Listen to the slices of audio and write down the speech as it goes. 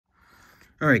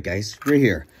Alright guys, we're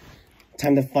here.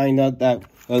 Time to find out that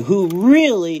who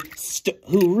really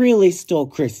stole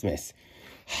Christmas.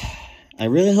 I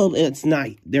really hope it's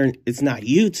not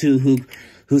you two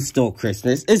who stole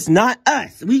Christmas. It's not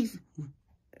us.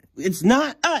 It's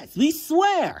not us. We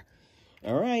swear.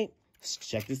 Alright.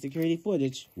 Check the security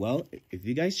footage. Well, if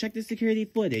you guys check the security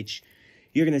footage,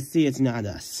 you're gonna see it's not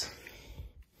us.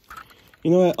 You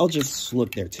know what? I'll just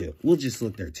look there too. We'll just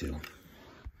look there too.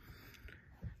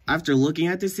 After looking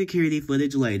at the security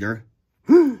footage later,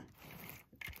 wait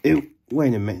a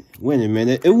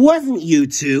minute. It wasn't you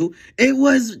two. It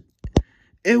was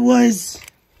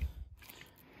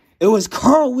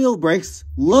Carl Wheelbrakes,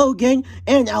 Logan,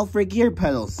 and Alfred Gear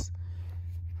Pedals.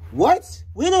 What?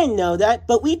 We didn't know that,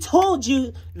 but we told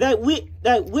you that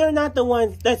we're not the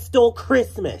ones that stole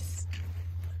Christmas.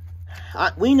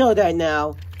 We know that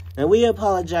now, and we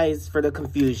apologize for the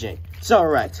confusion. It's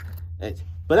alright.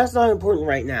 But that's not important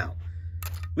right now.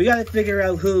 We gotta figure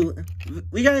out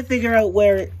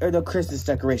where the Christmas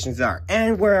decorations are,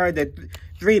 and where the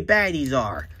three baddies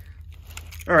are.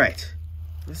 Alright.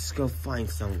 Let's go find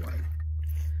someone.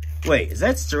 Wait, is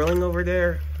that Sterling over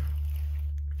there?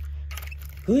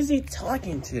 Who is he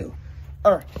talking to?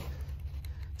 Or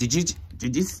did you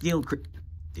steal Christmas?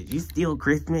 Did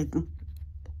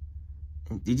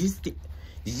you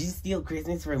steal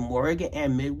Christmas from Morgan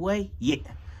and Midway? Yeah.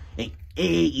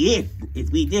 Yes,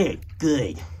 we did.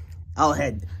 Good. I'll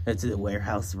head to the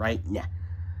warehouse right now.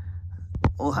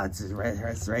 I'll head to the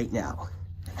warehouse right now.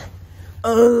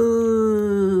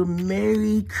 Oh,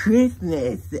 Merry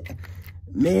Christmas.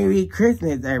 Merry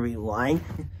Christmas, everyone.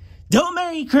 Don't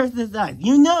Merry Christmas us.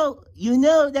 You know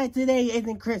that today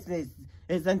isn't Christmas.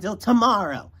 It's until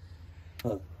tomorrow.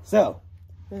 So,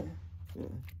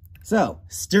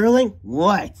 Sterling,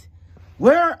 what?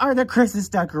 Where are the Christmas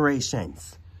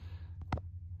decorations?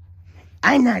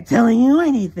 I'm not telling you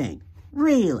anything.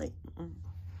 Really?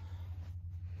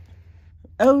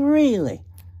 Oh, really?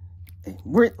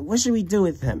 What should we do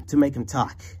with him to make him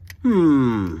talk?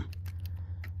 I'm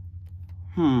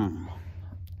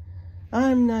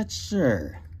not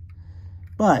sure.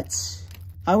 But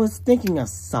I was thinking of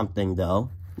something,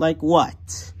 though. Like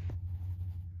what?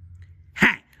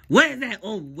 Ha! What is that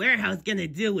old warehouse gonna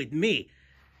do with me?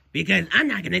 Because I'm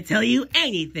not gonna tell you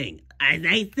anything, as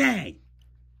I said.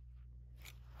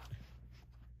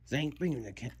 Zane, bring me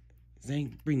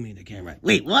the camera.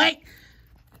 Wait, what?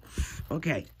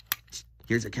 Okay.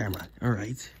 Here's a camera. All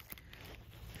right.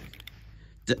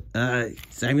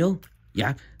 Samuel?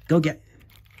 Yeah? Can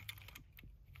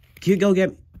you go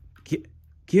get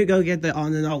the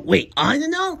on and off? Wait, on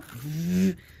and off?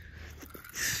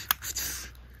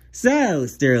 So,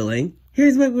 Sterling,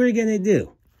 here's what we're gonna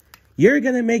do. You're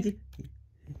gonna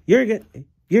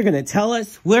tell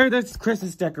us where the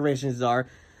Christmas decorations are,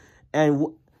 and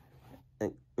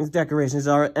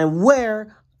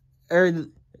where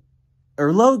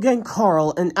Logan,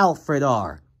 Carl, and Alfred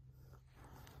are.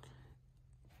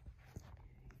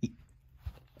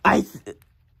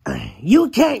 You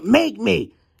can't make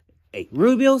me! Hey,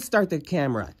 Rubio, start the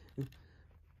camera.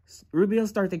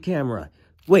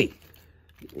 Wait,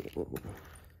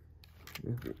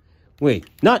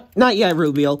 not yet,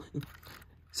 Rubio.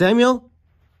 Samuel,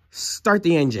 start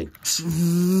the engine.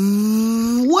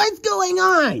 What's going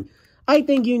on? I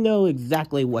think you know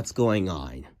exactly what's going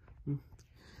on.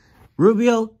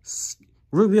 Rubio,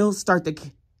 start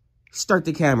the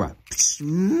camera.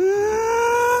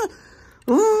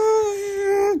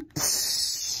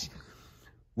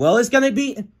 Well,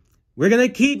 we're gonna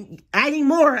keep adding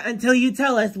more until you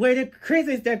tell us where the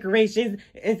Christmas decorations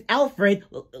is Alfred,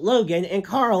 Logan, and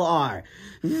Carl are.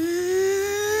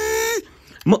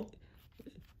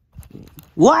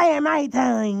 Why am I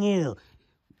telling you?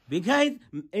 Because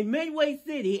in Midway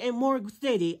City and Morgan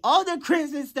City, all the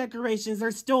Christmas decorations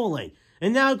are stolen.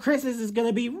 And now Christmas is going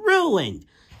to be ruined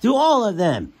to all of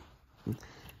them.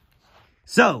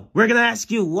 So, we're going to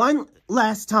ask you one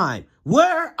last time.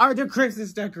 Where are the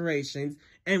Christmas decorations?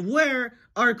 And where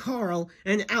are Carl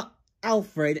and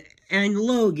Alfred and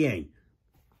Logan?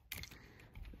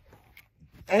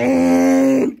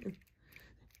 And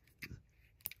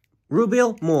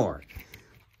Rubio, more.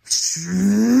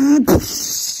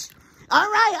 All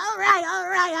right.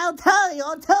 I'll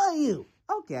tell you.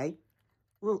 Okay.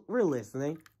 Well, we're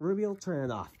listening. Rubio, turn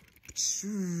it off.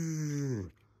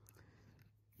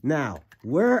 Now,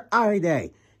 where are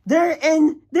they? They're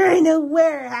in the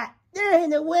warehouse. They're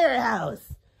in the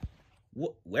warehouse.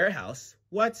 Warehouse?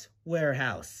 What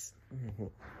warehouse?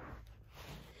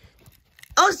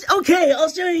 Okay, I'll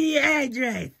show you the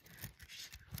address.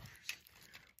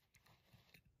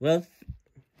 Well,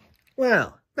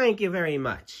 thank you very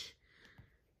much.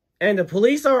 And the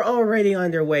police are already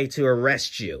on their way to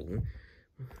arrest you.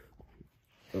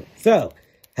 So,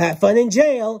 have fun in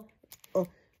jail. Oh,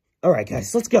 all right,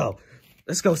 guys, let's go.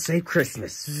 Let's go save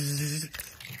Christmas.